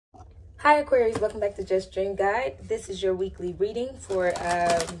Hi Aquarius, welcome back to Just Dream Guide. This is your weekly reading for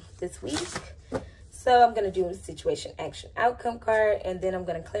this week. So I'm going to do a situation, action, outcome card, and then I'm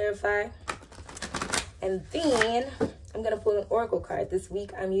going to clarify. And then I'm going to pull an oracle card. This week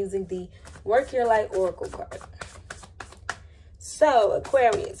I'm using the Work Your Light oracle card. So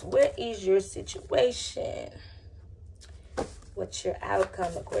Aquarius, what is your situation? What's your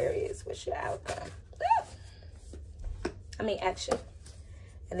outcome, Aquarius? What's your outcome? Action.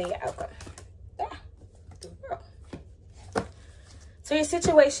 And then your outcome. The world. So your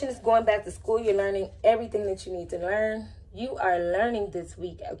situation is going back to school. You're learning everything that you need to learn. You are learning this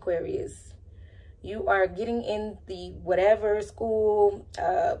week, Aquarius. You are getting in the whatever school,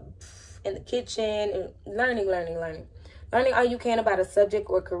 in the kitchen, and learning. Learning all you can about a subject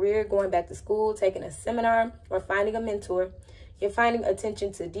or career, going back to school, taking a seminar, or finding a mentor. You're finding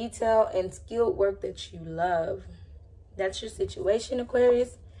attention to detail and skilled work that you love. That's your situation,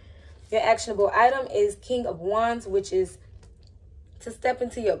 Aquarius. Your actionable item is King of Wands, which is to step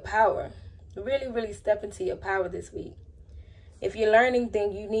into your power. Really step into your power this week. If you're learning,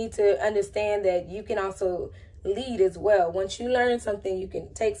 then you need to understand that you can also lead as well. Once you learn something, you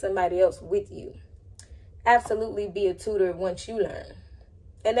can take somebody else with you. Absolutely be a tutor once you learn.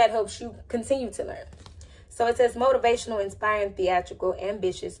 And that helps you continue to learn. So it says motivational, inspiring, theatrical,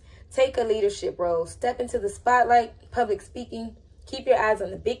 ambitious. Take a leadership role. Step into the spotlight, public speaking. Keep your eyes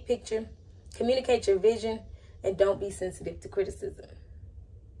on the big picture. Communicate your vision. And don't be sensitive to criticism.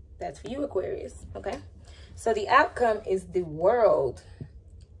 That's for you, Aquarius. Okay? So the outcome is the world.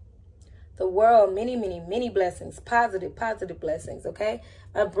 The world, many blessings. Positive blessings, okay?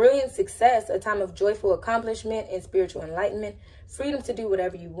 A brilliant success, a time of joyful accomplishment and spiritual enlightenment. Freedom to do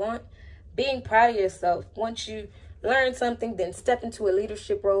whatever you want. Being proud of yourself. Once you learn something, then step into a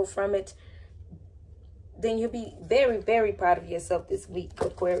leadership role from it. Then you'll be very proud of yourself this week,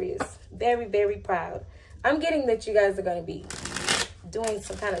 Aquarius. Very proud. I'm getting that you guys are going to be doing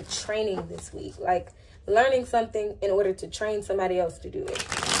some kind of training this week. Like learning something in order to train somebody else to do it.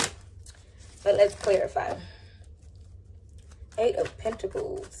 But let's clarify. Eight of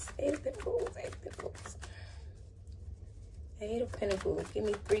Pentacles. Eight of Pentacles. Eight of Pentacles. Give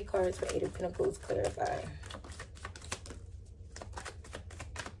me 3 cards for Eight of Pentacles. Clarify.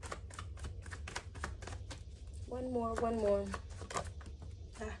 One more.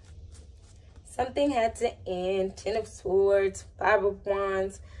 Something had to end. 10 of Swords. 5 of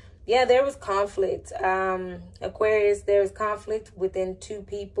Wands. Yeah, there was conflict. Aquarius, there was conflict within 2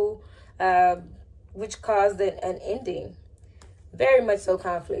 people, which caused an ending. Very much so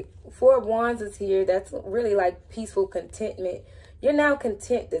conflict. 4 of Wands is here. That's really like peaceful contentment. You're now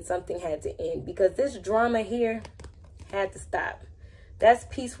content that something had to end because this drama here had to stop. That's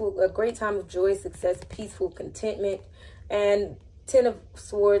peaceful, a great time of joy, success, peaceful contentment. And 10 of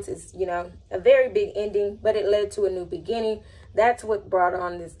Swords is, you know, a very big ending, but it led to a new beginning. That's what brought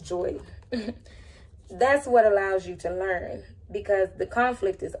on this joy. That's what allows you to learn because the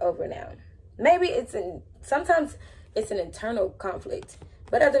conflict is over now. Maybe sometimes it's an internal conflict,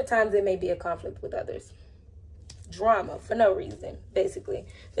 but other times it may be a conflict with others. Drama for no reason, basically.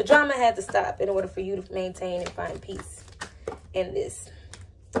 The drama had to stop in order for you to maintain and find peace in this.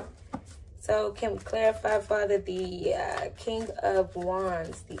 So can we clarify, Father, the King of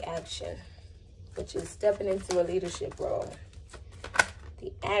Wands, the action, which is stepping into a leadership role.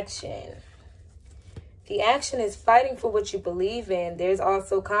 The action. The action is fighting for what you believe in. There's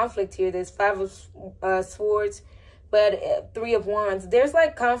also conflict here. There's 5 of Swords, but 3 of Wands. There's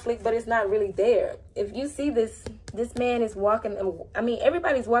like conflict, but it's not really there. If you see this man is walking,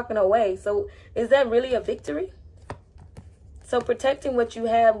 everybody's walking away. So is that really a victory? So protecting what you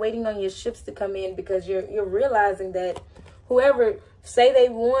have, waiting on your ships to come in because you're realizing that whoever say they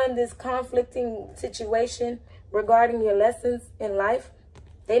won this conflicting situation regarding your lessons in life,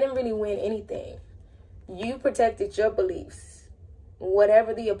 they didn't really win anything. You protected your beliefs.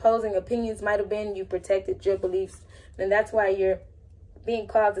 Whatever the opposing opinions might have been, you protected your beliefs. And that's why you're being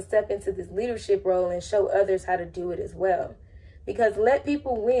called to step into this leadership role and show others how to do it as well. Because let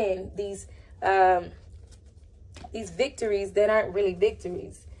people win these victories that aren't really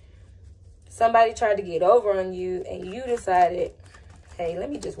victories. Somebody tried to get over on you and you decided, hey, let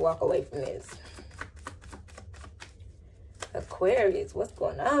me just walk away from this. Aquarius, what's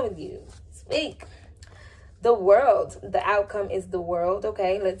going on with you? Speak. The world. The outcome is the world.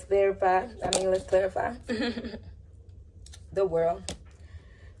 Okay, let's verify. Let's clarify. The world.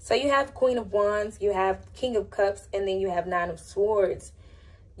 So you have Queen of Wands, you have King of Cups, and then you have 9 of Swords.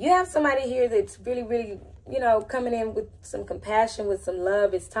 You have somebody here that's really, you know, coming in with some compassion, with some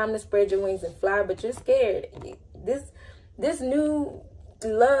love. It's time to spread your wings and fly, but you're scared. This new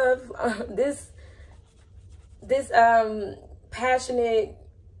love, this passionate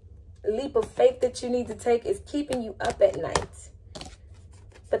leap of faith that you need to take is keeping you up at night.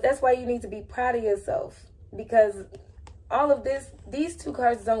 But that's why you need to be proud of yourself, because all of this, these two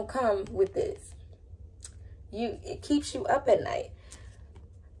cards don't come with this. It keeps you up at night.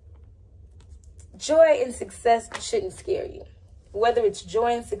 Joy and success shouldn't scare you. Whether it's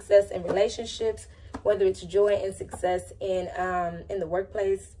joy and success in relationships, whether it's joy and success in the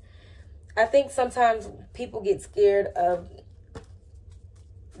workplace. I think sometimes people get scared of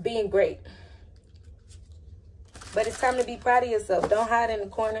being great. But it's time to be proud of yourself. Don't hide in the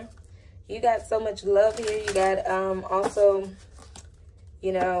corner. You got so much love here. You got also,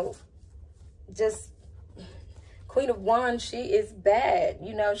 you know, just Queen of Wands. She is bad.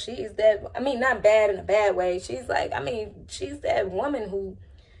 You know, she is that, I mean, not bad in a bad way. She's like, I mean, she's that woman who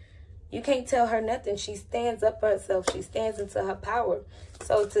you can't tell her nothing. She stands up for herself. She stands into her power.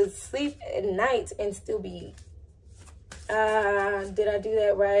 So to sleep at night and still be, did I do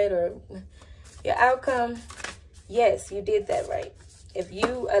that right? Or your outcome, yes, you did that right. If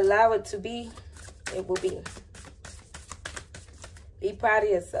you allow it to be, it will be. Be proud of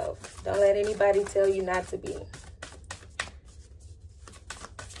yourself. Don't let anybody tell you not to be.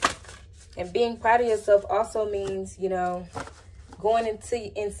 And being proud of yourself also means, you know, going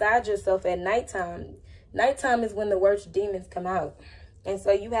inside yourself at nighttime. Nighttime is when the worst demons come out. And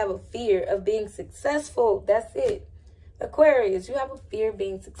so you have a fear of being successful. That's it. Aquarius, you have a fear of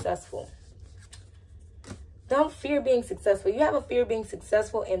being successful. Don't fear being successful. You have a fear of being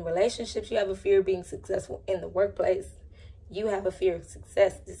successful in relationships. You have a fear of being successful in the workplace. You have a fear of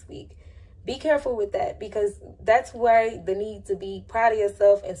success this week. Be careful with that, because that's why the need to be proud of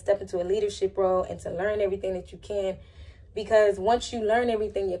yourself and step into a leadership role and to learn everything that you can. Because once you learn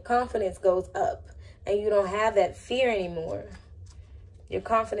everything, your confidence goes up and you don't have that fear anymore. Your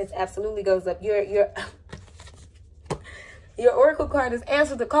confidence absolutely goes up. Your oracle card is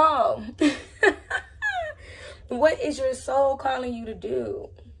answer the call. What is your soul calling you to do?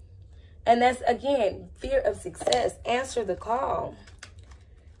 And that's, again, fear of success. Answer the call.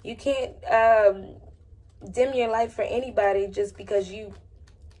 You can't dim your light for anybody just because you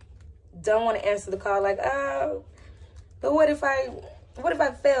don't want to answer the call. Like, oh, but what if I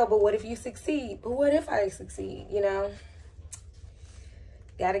fail? But what if you succeed? But what if I succeed? You know,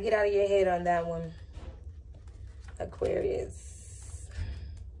 got to get out of your head on that one, Aquarius.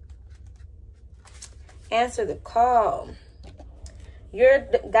 Answer the call. Your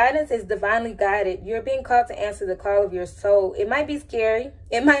guidance is divinely guided. You're being called to answer the call of your soul. It might be scary.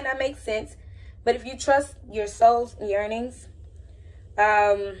 It might not make sense. But if you trust your soul's yearnings,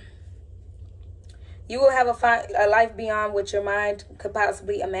 you will have a life beyond what your mind could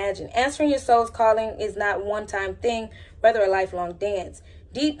possibly imagine. Answering your soul's calling is not a one-time thing, rather a lifelong dance.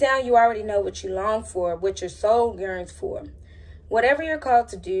 Deep down, you already know what you long for, what your soul yearns for. Whatever you're called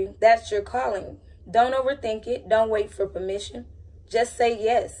to do, that's your calling. Don't overthink it. Don't wait for permission. Just say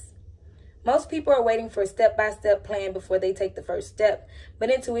yes. Most people are waiting for a step-by-step plan before they take the first step.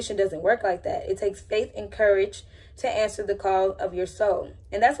 But intuition doesn't work like that. It takes faith and courage to answer the call of your soul.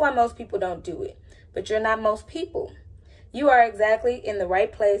 And that's why most people don't do it. But you're not most people. You are exactly in the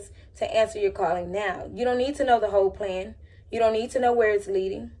right place to answer your calling now. You don't need to know the whole plan. You don't need to know where it's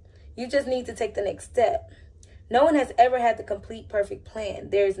leading. You just need to take the next step. No one has ever had the complete perfect plan.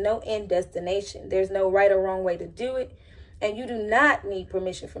 There is no end destination. There's no right or wrong way to do it. And you do not need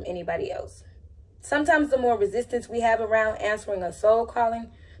permission from anybody else. Sometimes the more resistance we have around answering a soul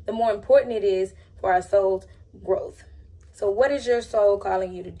calling, the more important it is for our soul's growth. So what is your soul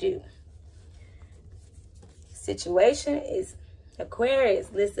calling you to do? Situation is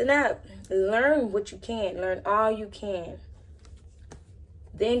Aquarius. Listen up. Learn what you can. Learn all you can.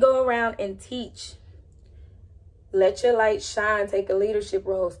 Then go around and teach. Let your light shine. Take a leadership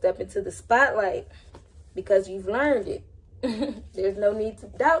role. Step into the spotlight because you've learned it. There's no need to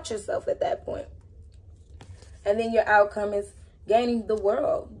doubt yourself at that point. And then your outcome is gaining the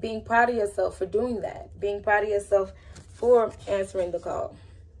world. Being proud of yourself for doing that. Being proud of yourself for answering the call.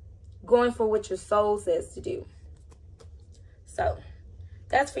 Going for what your soul says to do. So,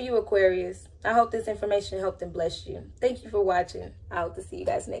 that's for you, Aquarius. I hope this information helped and blessed you. Thank you for watching. I hope to see you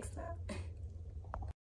guys next time.